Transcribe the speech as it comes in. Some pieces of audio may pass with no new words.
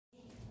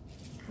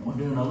We're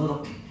doing a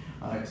little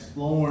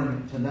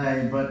exploring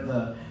today, but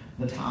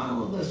the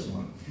title of this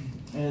one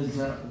is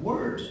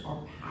Words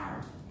Are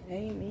Powerful.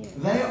 Amen.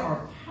 They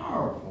are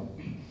powerful.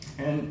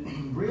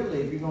 And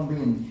really, if you're going to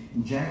be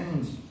in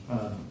James,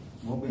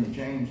 we'll be in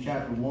James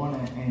chapter 1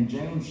 and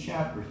James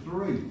chapter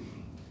 3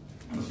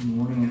 this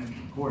morning. And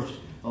of course,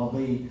 they'll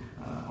be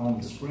on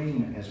the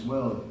screen as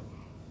well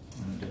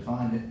to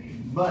find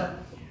it. But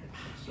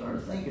I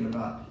started thinking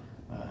about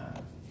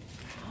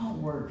how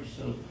words are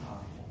so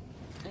powerful.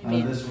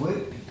 This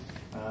week,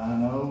 I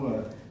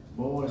know,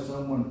 boy,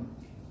 someone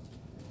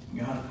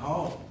got a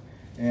call.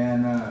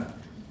 And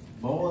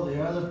boy,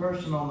 the other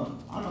person on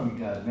the, I know you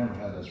guys never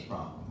had this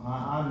problem.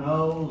 I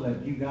know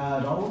that you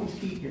guys always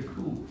keep your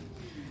cool.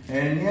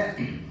 And yet,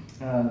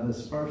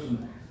 this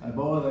person,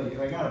 boy,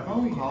 they got a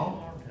phone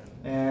call.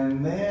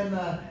 And then,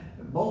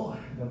 boy,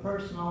 the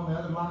person on the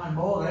other line,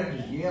 boy, they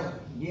just yelling.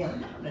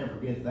 Y'all never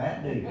get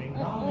that, do you?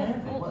 Y'all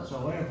never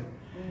whatsoever.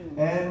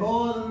 And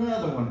boy,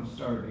 another one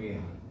started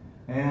yelling.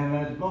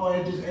 And boy,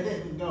 it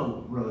didn't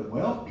go really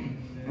well.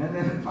 And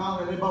then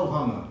finally, they both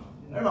hung up.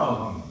 They're both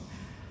hung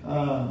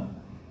up.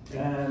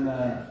 And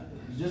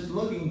just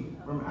looking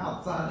from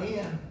outside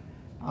in,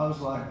 I was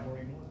like,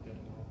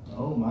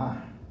 oh my.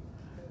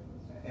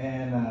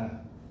 And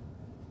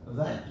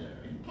that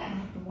you kind of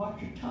have to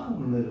watch your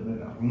tone a little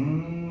bit.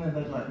 And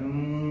they're like,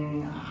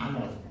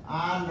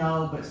 I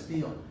know, but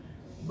still.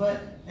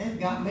 But it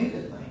got me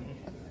to think,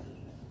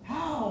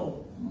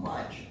 how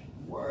much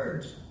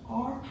words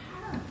are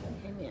powerful.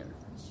 Amen.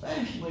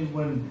 Especially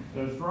when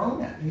they're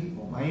thrown at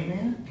people.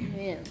 Amen.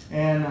 Amen.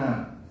 And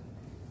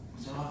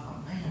so I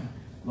thought, man,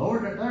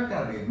 Lord, there's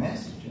got to be a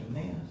message in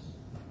this.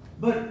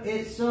 But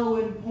it's so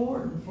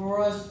important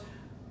for us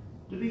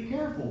to be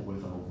careful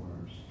with our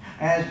words.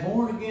 As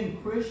born-again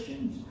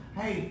Christians,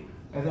 hey,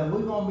 that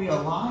we're going to be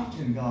a light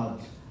in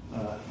God's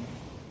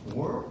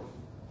world.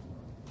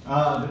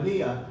 To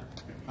be a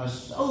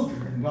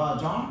soldier in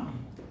God's army.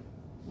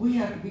 We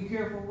have to be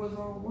careful with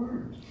our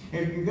words.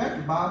 If you've got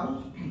your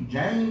Bibles,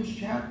 James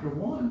chapter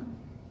 1,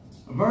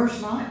 verse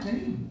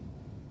 19.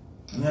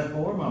 And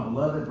therefore, my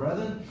beloved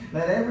brethren,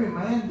 let every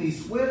man be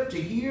swift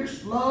to hear,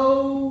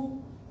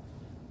 slow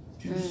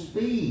to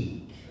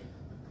speak,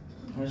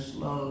 and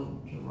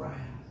slow to wrath.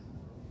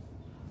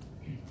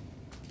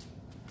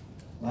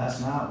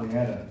 Last night we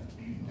had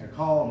a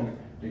call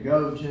to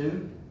go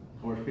to.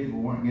 Of course,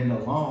 people weren't getting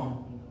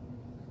along.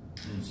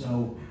 And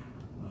so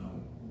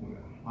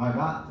I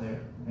got there.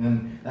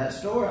 And that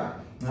story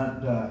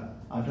that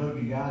I told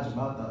you guys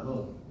about that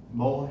little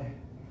boy.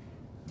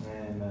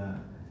 And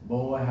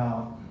boy,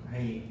 how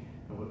he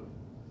was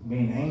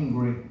being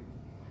angry.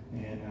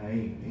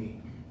 And he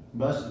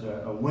busted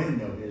a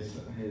window, his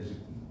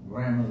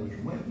grandmother's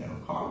window,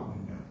 a car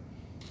window.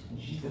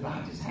 And she said,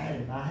 I just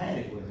had it. I had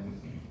it with him.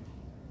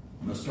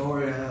 And the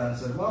story, I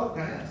said, well,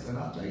 okay. I said,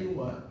 I'll tell you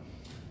what.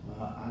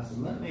 I said,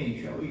 let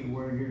me show you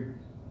where you're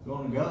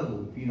going to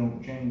go if you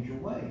don't change your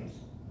ways.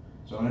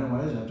 So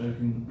anyways, I took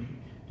him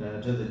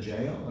to the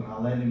jail, and I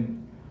let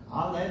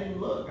him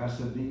look. I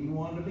said, do you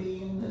want to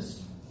be in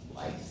this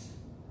place?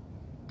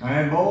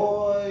 And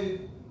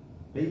boy,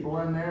 people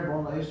in there,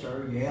 boy, they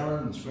started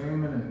yelling and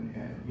screaming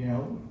and you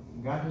know,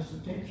 got his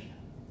attention.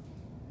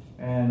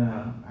 And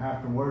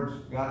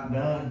afterwards got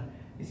done,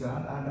 he said,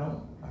 I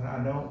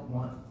don't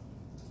want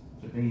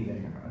to be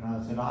there. And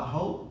I said, I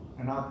hope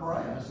and I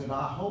pray. I said,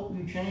 I hope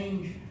you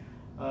change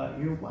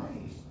your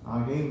ways. I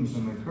gave him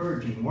some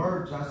encouraging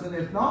words. I said,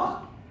 if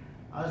not,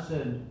 I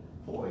said,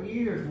 4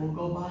 years will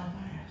go by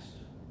fast.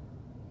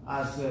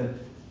 I said,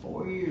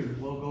 4 years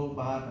will go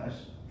by fast.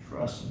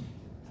 Trust me.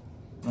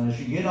 And as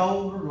you get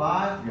older,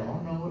 life,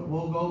 y'all know it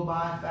will go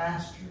by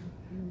faster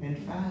and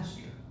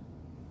faster.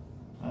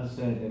 I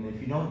said, and if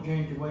you don't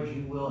change your ways,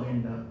 you will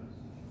end up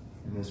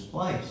in this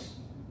place.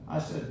 I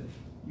said,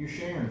 you're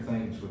sharing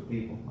things with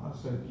people. I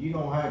said, you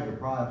don't have your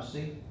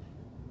privacy.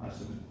 I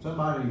said,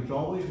 somebody's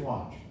always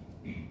watching.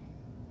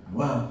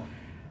 Well,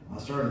 I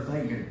started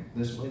thinking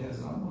this week, I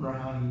said, I wonder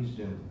how he's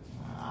doing.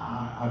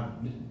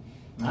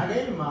 I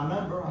gave him my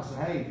number. I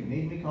said, hey, if you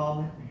need me,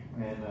 call me.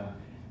 And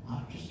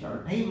I just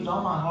started, he was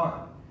on my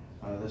heart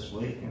this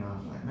week. And I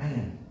was like,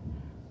 man,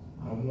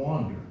 I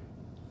wonder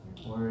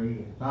where he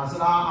is. And I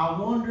said, I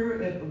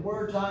wonder if the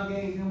words I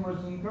gave him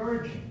was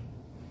encouraging.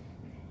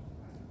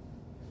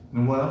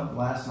 And well,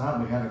 last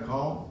night we had a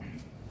call.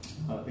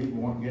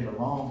 People weren't getting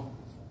along.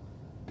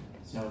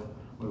 So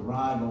we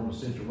arrived on the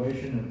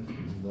situation,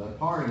 and the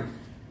party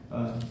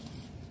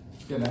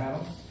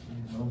skedaddled.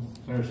 You know,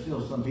 there's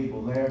still some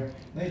people there.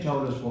 They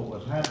told us what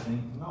was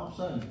happening, and all of a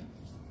sudden,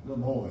 the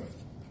boy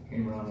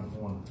came around the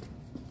corner.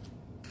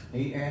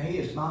 He had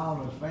a smile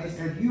on his face.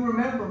 Said, "Do you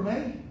remember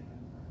me?"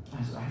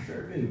 I said, "I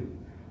sure do."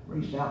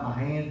 Reached out my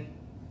hand.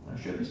 I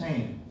shook his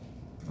hand.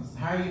 I said,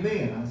 "How you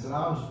been?" I said,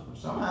 I've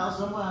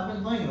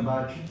been thinking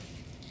about you.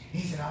 He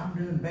said, "I'm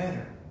doing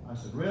better." I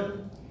said,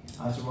 "Really?"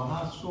 I said, "Well,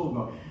 how's school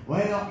going?"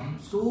 "Well,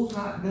 school's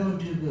not doing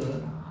too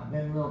good. I've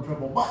been in real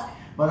trouble,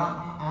 but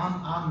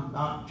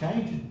I'm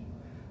changing."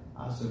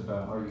 I said,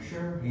 "Are you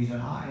sure?" He said,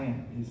 "I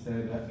am." He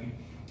said,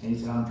 And he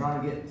said, I'm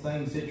trying to get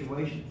things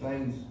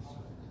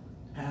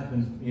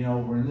happen,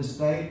 over in this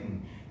state.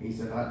 And he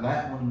said,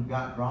 that one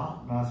got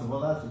dropped. And I said, well,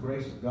 that's the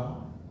grace of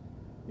God,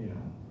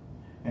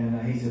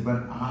 And he said,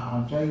 but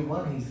I'll tell you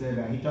what, he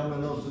said, he told me a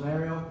little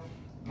scenario.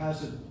 I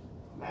said,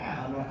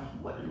 man,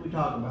 what did we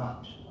talk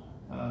about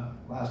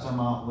last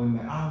time we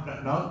met?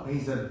 No, he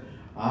said,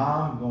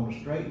 I'm going to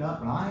straighten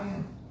up, and I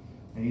am.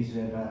 And he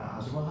said, I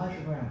said, well, how's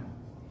your grandma?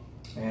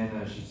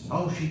 And she said,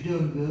 oh, she's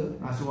doing good.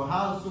 And I said, well,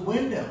 how's the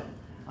window?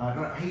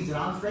 He said,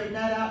 I'm straightening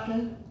that out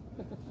too.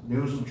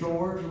 Doing some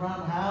chores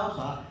around the house.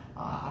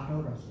 I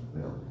told her, I said,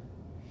 Bill.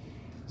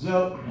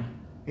 So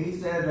he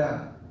said,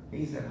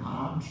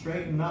 I'm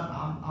straightening up.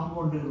 I'm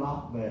going to do a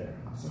lot better.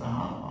 I said, I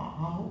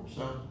hope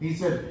so. He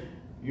said,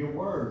 your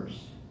words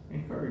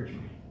encourage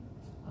me.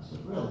 I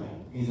said, really?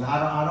 He said,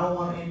 I don't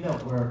want to end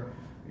up where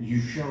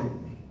you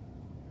showed me.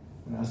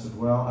 And I said,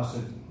 well,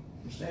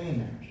 stay in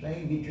there.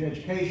 Stay and get your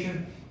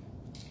education.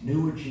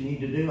 Do what you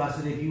need to do. I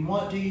said, if you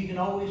want to, you can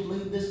always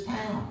leave this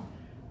town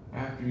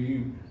after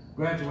you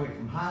graduate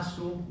from high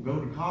school, go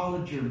to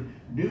college, or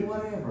do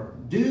whatever.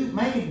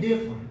 Make a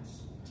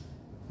difference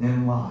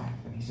in life.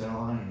 And he said,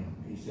 oh, I am.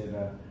 He said,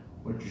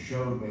 what you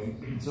showed me.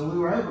 So we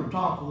were able to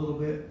talk a little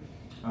bit.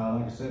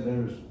 Like I said,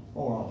 there was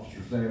 4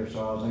 officers there,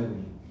 so I was able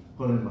to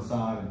put him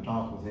aside and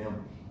talk with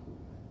him.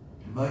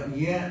 But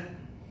yet,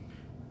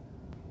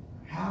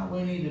 how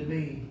we need to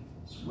be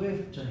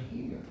swift to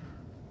hear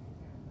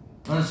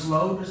and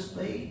slow to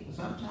speak.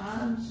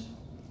 Sometimes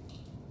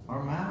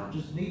our mouth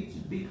just needs to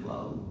be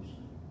closed.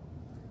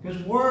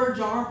 Because words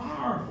are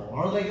powerful.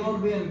 Are they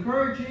going to be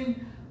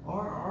encouraging,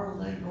 or are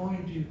they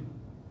going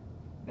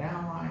to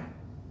downright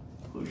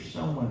push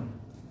someone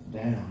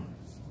down?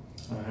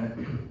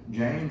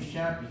 James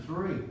chapter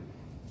 3,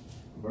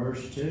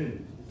 verse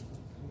 2.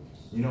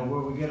 You know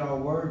where we get our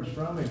words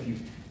from? If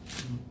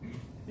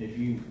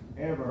you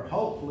ever,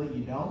 hopefully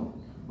you don't,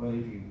 but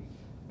if you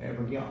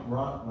ever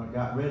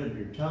got rid of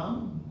your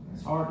tongue,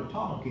 it's hard to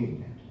talk,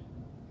 isn't it?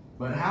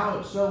 But how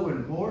it's so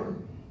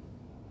important.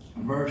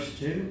 Verse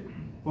 2,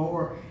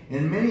 for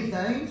in many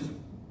things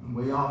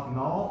we often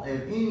all,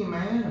 if any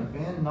man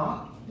offend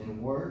not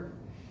in word,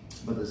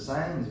 but the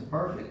same is a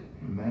perfect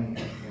man,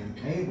 and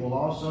able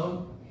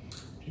also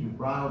to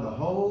bridle the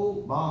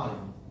whole body.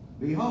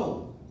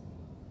 Behold,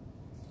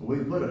 we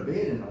put a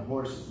bit in a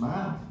horse's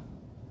mouth,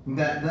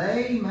 that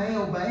they may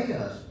obey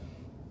us,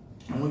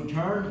 and we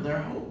turn to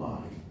their whole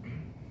body.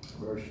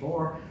 Verse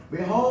 4,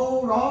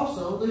 behold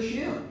also the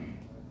ship,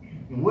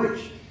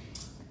 which,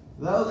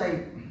 though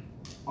they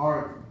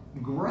are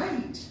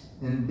great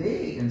and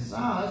big in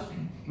size,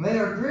 they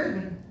are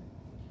driven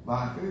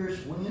by a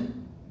fierce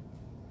wind,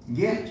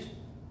 yet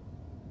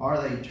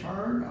are they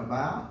turned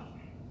about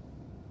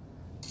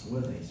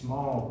with a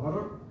small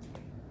rudder,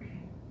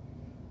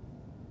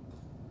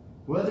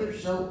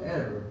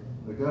 whithersoever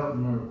the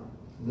governor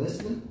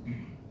listeth.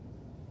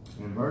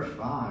 In verse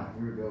 5,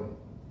 here we go.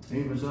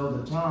 Even so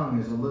the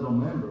tongue is a little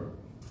member,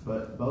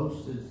 but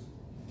boasteth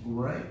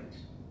great.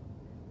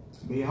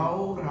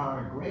 Behold, how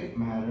a great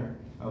matter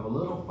of a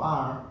little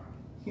fire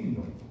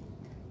kindled.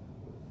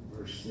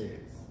 Verse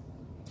 6.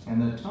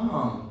 And the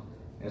tongue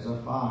is a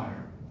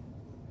fire,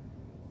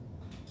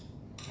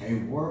 a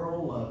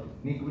whirl of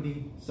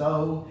iniquity.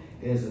 So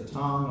is the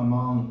tongue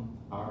among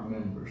our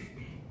members.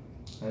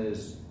 That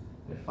is,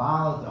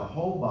 defileth the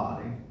whole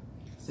body,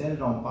 set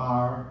it on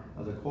fire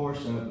of the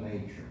course of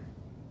nature,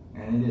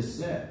 and it is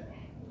set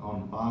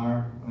on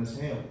fire as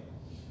hell.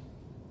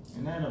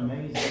 Isn't that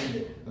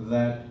amazing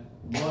that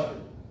what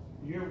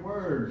your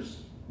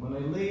words, when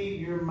they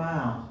leave your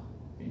mouth,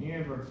 can you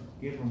ever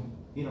get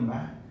them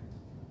back?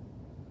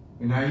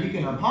 Now you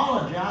can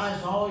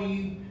apologize all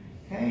you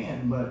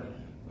can, but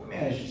let me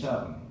ask you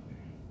something.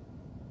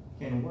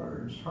 Can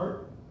words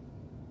hurt?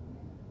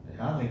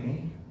 Yeah, they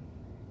can.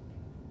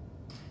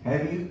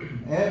 Have you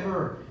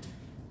ever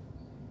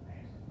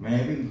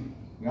maybe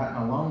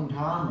gotten a long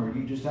time, or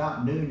you just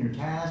out doing your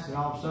task, and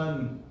all of a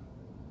sudden,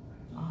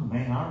 oh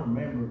man, I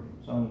remember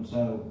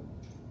so-and-so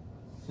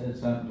said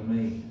something to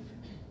me.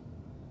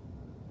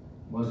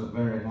 Wasn't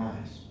very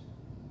nice.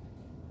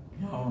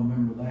 Y'all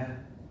remember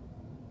that?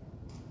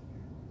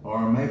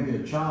 Or maybe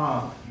a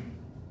child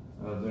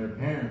of their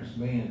parents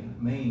being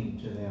mean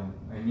to them,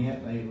 and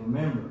yet they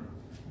remember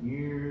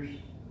years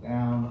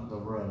down the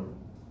road.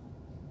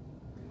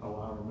 Oh,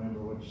 I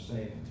remember what you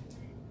said.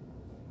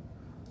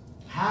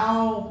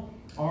 How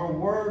our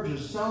words are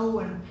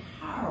so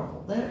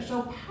powerful. They're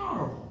so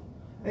powerful.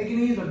 They can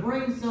either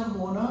bring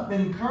someone up,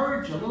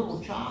 encourage a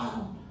little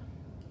child,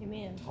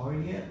 amen, or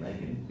yet they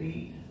can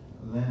beat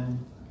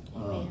them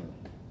up.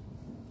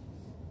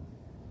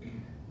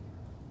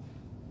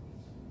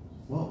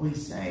 What we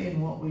say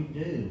and what we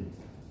do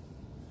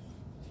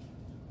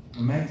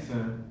makes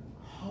a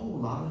whole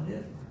lot of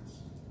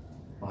difference.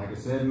 Like I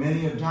said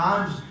many of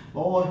times,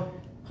 boy,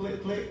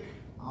 click, click,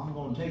 I'm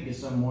going to take you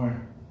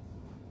somewhere.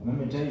 And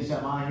let me tell you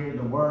something, I hear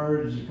the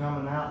words are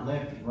coming out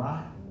left and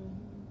right.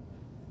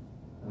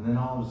 And then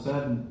all of a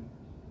sudden,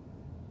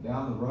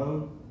 down the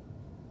road,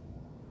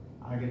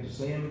 I get to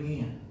see them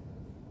again.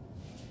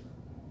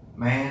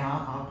 Man,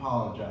 I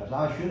apologize.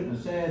 I shouldn't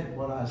have said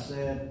what I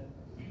said.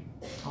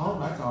 Oh,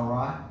 that's all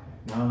right.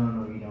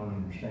 No, you don't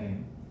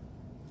understand.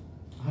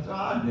 I said,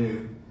 I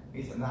do.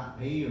 He said, not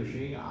he or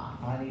she.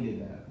 I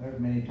needed that. There's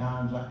many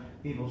times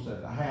people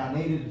said, hey, I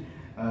needed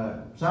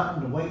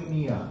something to wake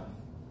me up.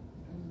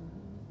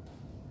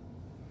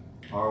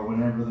 Or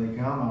whenever they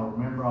come, I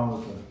remember I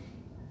was an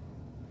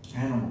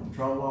animal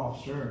control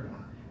officer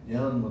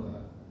dealing with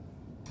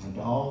a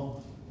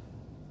dog.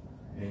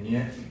 And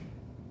yet,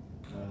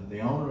 the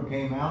owner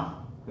came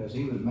out because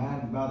he was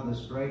mad about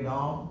this stray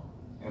dog.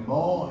 And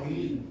boy,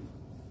 he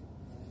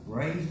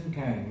raising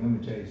Cain. Let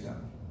me tell you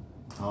something.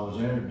 I was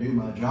there to do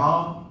my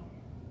job.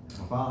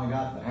 I finally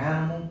got the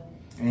animal.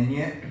 And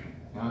yet,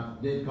 I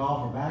did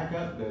call for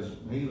backup because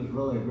he was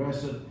really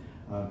aggressive,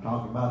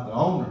 talking about the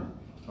owner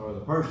or the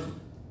person.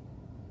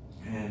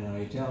 And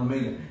he's telling me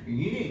that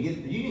you need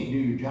to do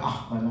your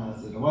job. And I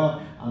said,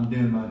 well, I'm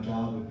doing my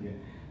job if you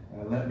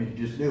let me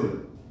just do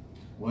it.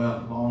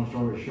 Well, long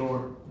story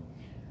short,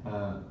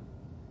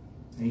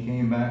 he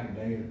came back a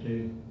day or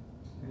two,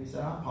 and he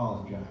said, I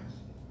apologize.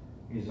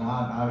 He said,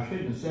 I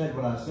shouldn't have said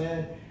what I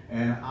said,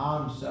 and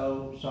I'm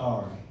so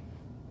sorry.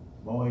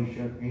 Boy,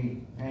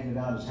 he handed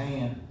out his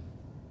hand.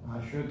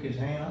 I shook his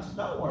hand. I said,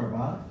 don't worry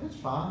about it. It's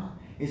fine.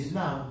 He said,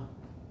 no,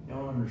 you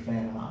don't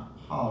understand. I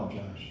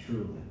apologize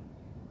truly.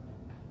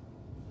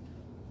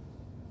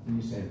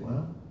 And you say,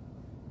 well,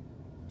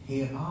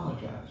 he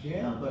apologized.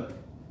 Yeah, but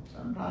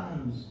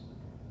sometimes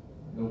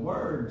the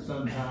words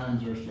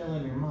sometimes are still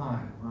in your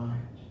mind, right?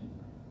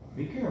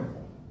 Be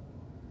careful.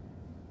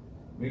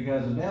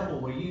 Because the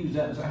devil will use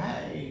that and say,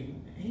 hey,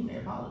 he may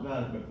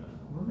apologize, but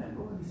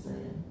remember what he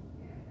said.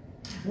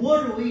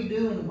 What are we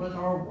doing with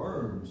our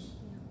words?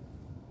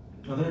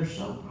 Well, they're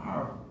so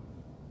powerful.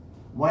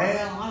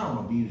 Well, I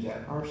don't abuse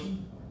that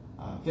person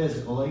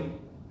physically,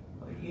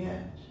 but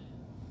yet,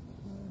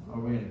 are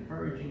we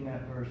encouraging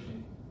that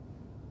person?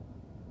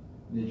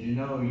 Did you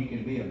know you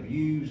can be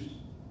abused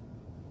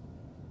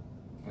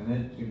and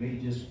it can be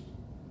just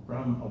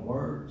from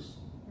words?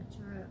 That's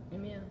right.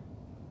 Amen.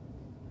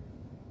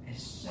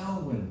 It's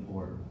so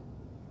important.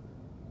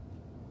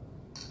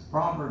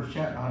 Proverbs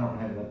chapter, I don't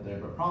have it up there,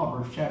 but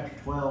Proverbs chapter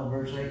 12,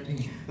 verse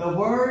 18. The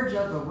words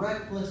of the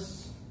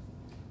reckless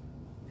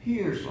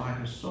pierce like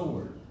a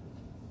sword,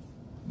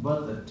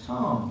 but the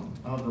tongue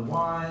of the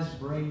wise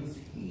brings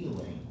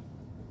healing.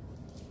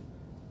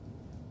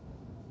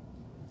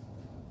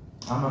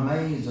 I'm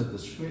amazed at the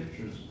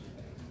scriptures,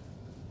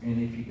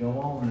 and if you go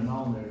on and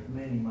on, there's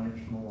many, much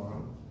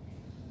more.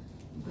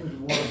 These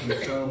words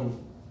are so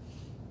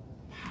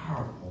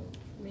powerful.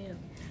 Amen.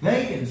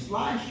 They can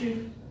slice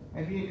you.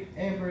 Have you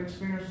ever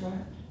experienced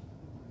that?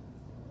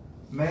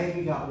 Maybe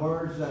you got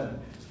words that,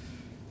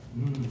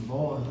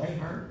 boy, they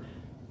hurt.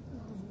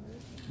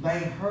 They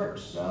hurt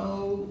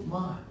so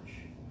much.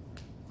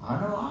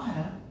 I know I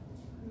have.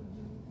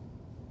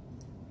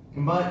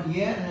 But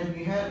yet, have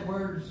you had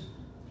words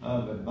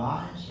of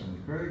advice or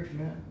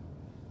encouragement?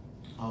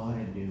 Oh, I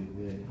didn't do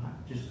good.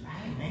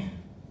 Hey man,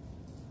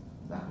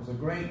 that was a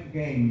great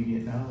game you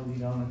did. No, you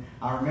don't.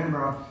 I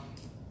remember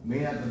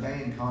being at the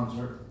band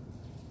concert,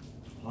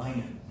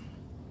 playing,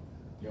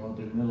 going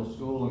through middle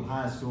school and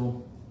high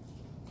school.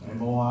 And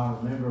boy, I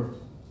remember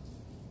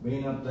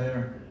being up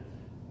there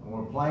and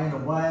we're playing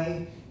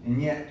away,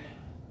 and yet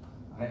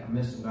I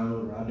missed a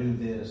note, or I do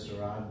this,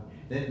 or I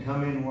didn't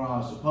come in where I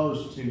was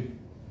supposed to.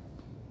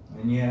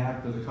 And yet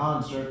after the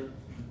concert,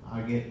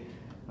 I'd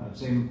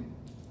see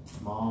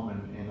Mom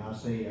and I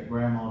see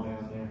Grandma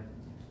down there.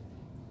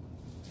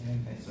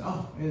 And they say,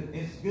 oh,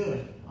 it's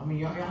good. I mean,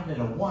 y'all did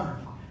a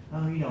wonderful.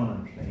 No, you don't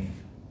understand.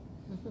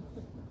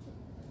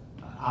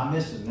 I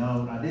missed a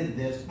note. I did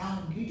this. No,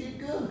 you did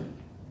good.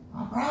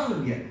 I'm proud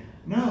of you.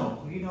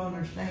 No, you don't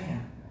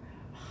understand.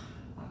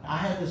 I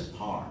had this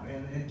part.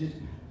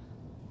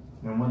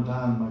 And one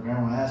time my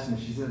grandma asked me,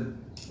 she said,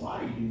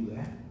 why do you do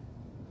that?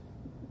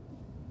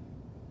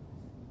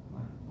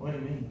 What do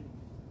you mean?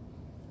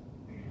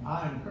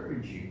 I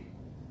encourage you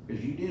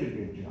because you did a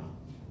good job.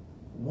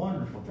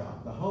 Wonderful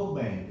job. The whole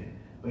band did.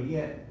 But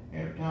yet,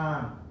 every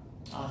time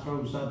I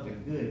throw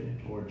something good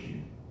towards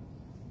you,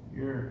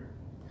 you're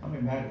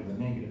coming back with a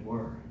negative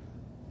word.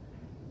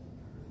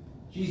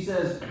 She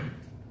says,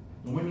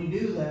 when you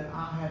do that,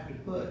 I have to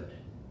put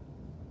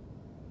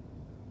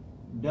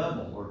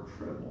double or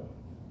triple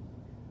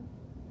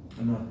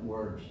enough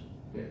words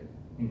that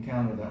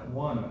encounter that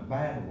one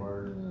bad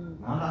word.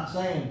 I'm not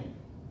saying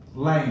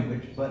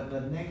language, but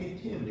the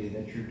negativity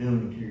that you're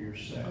doing to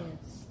yourself.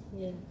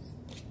 Yes.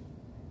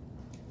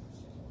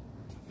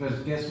 Because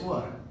guess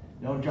what?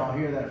 Don't y'all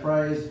hear that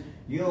phrase?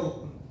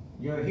 You'll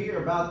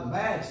hear about the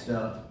bad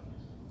stuff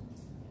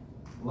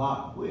a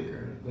lot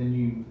quicker than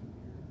you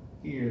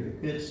hear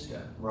the good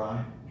stuff,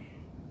 right?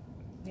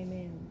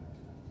 Amen.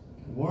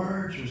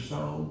 Words are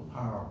so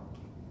powerful.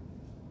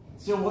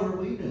 So what are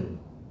we doing?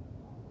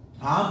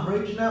 I'm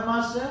preaching that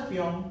myself,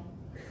 y'all.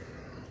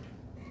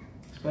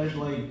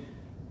 Especially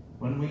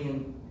when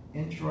we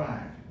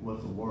interact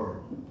with the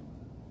world.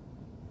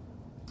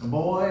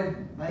 Boy,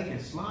 they can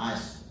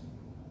slice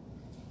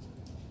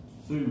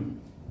through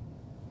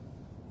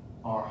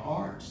our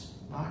hearts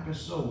like a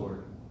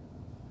sword,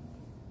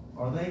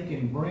 or they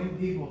can bring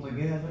people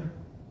together,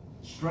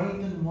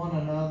 strengthen one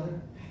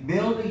another,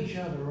 build each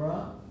other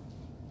up.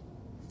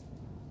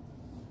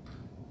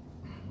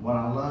 What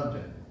I loved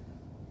it,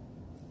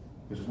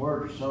 because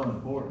words are so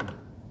important,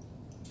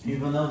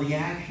 even though the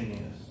action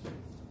is.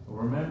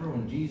 Remember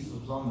when Jesus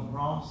was on the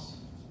cross?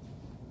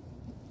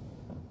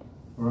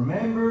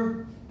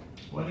 Remember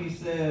what he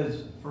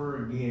says,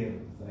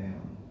 forgive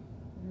them.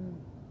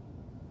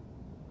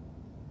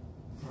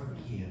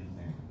 Forgive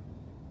them.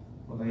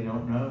 Well, they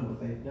don't know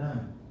what they've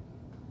done.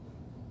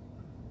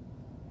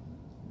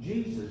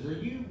 Jesus,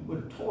 if you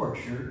were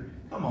tortured,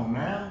 come on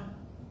now.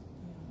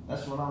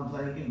 That's what I'm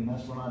thinking.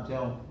 That's what I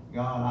tell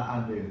God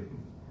I do.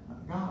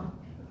 God,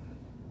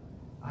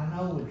 I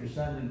know what you're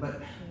saying,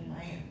 but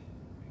man,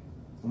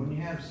 when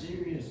you have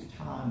serious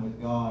time with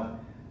God,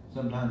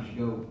 sometimes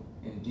you go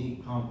in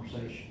deep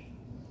conversation.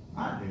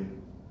 I do.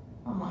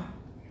 I'm like,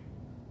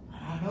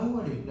 I know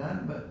what he's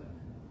done, but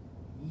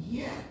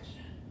yet,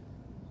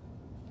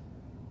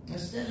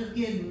 instead of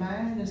getting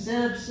mad,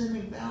 instead of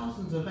sending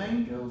thousands of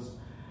angels,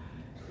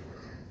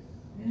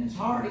 in his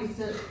heart he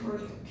says,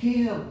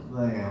 forgive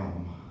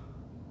them.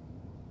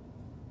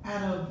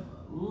 Out of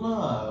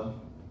love.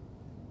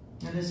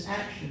 And his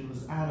action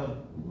was out of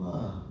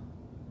love.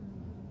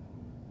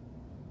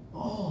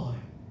 Boy,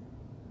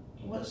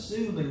 what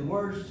soothing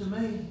words to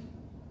me.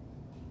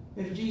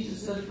 If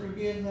Jesus says,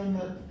 forgive them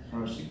that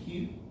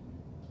persecute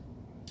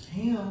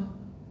him,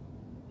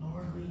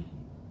 Lord, we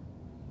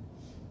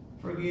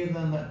forgive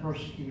them that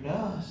persecute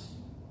us.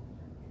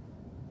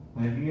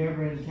 Have you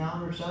ever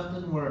encountered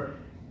something where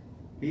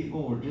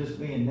people were just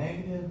being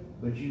negative,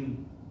 but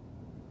you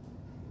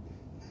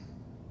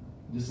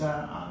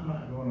decide, I'm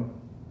not going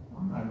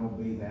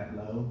to be that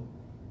low,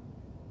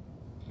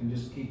 and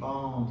just keep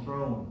on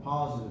throwing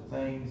positive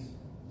things?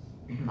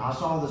 I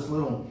saw this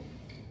little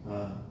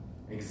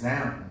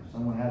example.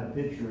 Someone had a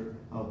picture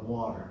of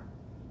water,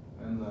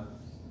 and the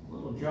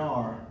little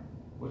jar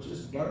was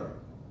just dirt,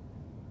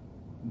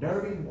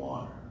 dirty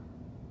water.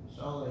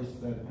 So they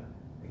said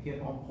they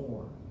kept on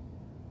pouring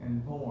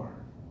and pouring.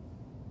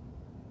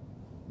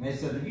 And they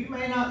said, you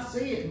may not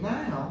see it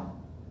now,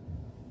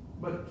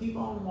 but keep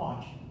on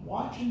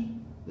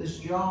watching this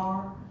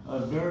jar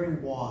of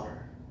dirty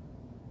water.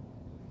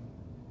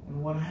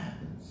 And what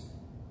happens?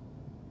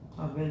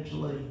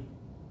 Eventually,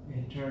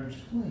 it turns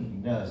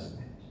clean, doesn't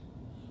it?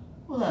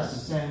 Well, that's the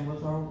same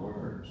with our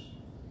words.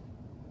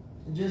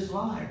 Just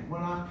like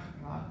when I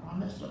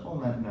messed up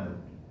on that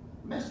note,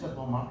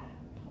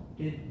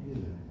 did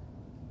good.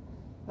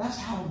 That's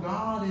how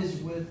God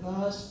is with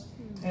us,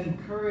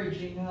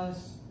 encouraging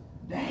us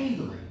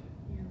daily.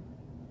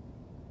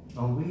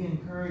 Are we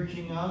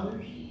encouraging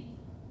others?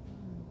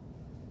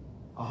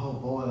 Oh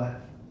boy,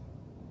 that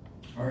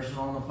person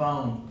on the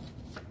phone,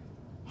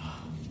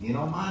 get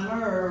on my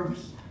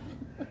nerves.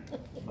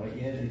 But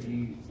yet if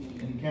you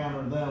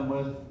encounter them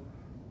with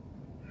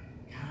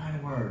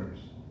kind words.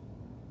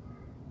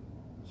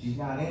 She's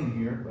not in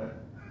here,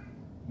 but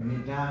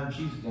many times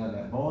she's done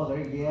that. Boy,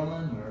 they're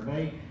yelling, or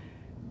they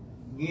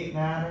getting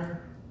at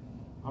her.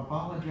 I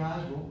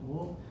apologize.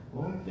 We'll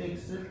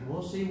fix it.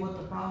 We'll see what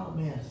the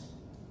problem is.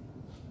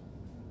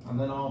 And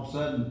then all of a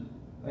sudden,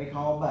 they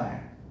call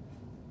back.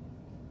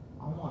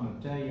 I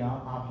want to tell you, I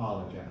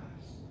apologize.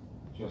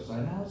 She'll say,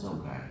 no, it's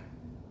okay.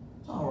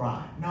 It's all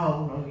right.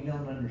 No, you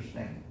don't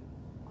understand.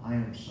 I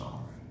am sorry.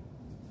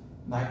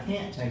 And I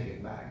can't take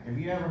it back. Have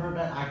you ever heard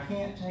that? I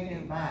can't take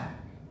it back.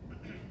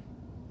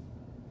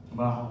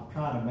 But I'll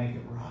try to make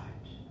it right.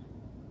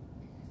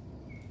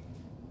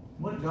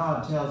 What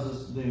God tells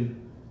us to do,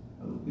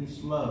 be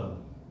slow.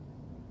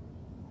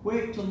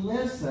 Quick to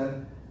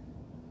listen,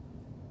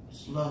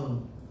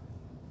 slow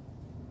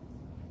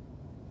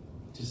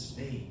to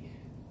speak.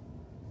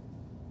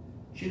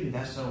 Judy,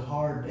 that's so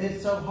hard.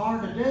 It's so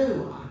hard to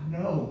do. I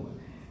know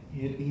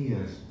it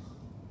is.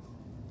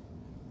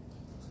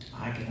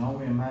 I can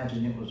only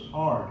imagine it was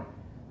hard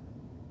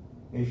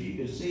if you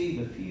could see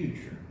the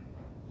future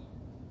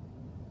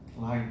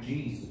like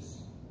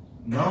Jesus,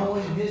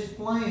 knowing his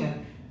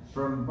plan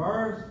from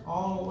birth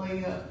all the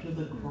way up to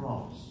the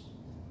cross.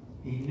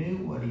 He knew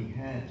what he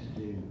had to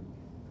do,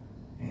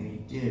 and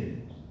he did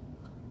it.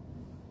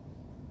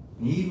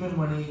 Even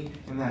when he,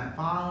 in that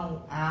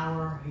final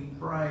hour, he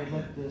prayed,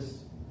 let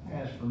this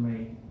pass for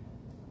me.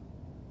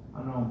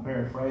 I know I'm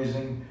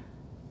paraphrasing.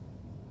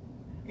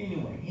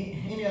 Anyway,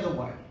 any other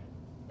way,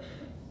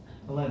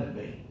 let it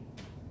be.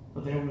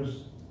 But there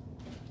was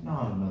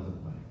not another way.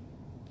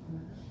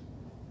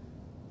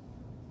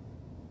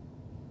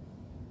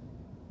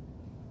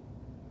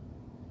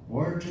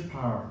 Words are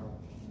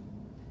powerful.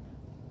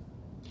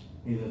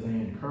 Either they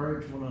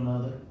encourage one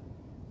another,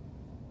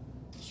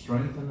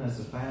 strengthen as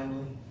a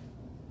family,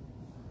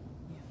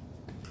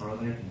 or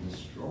they can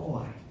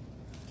destroy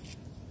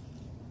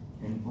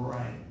and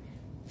break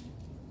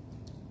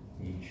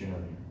each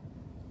other.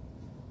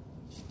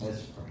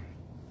 Let's pray.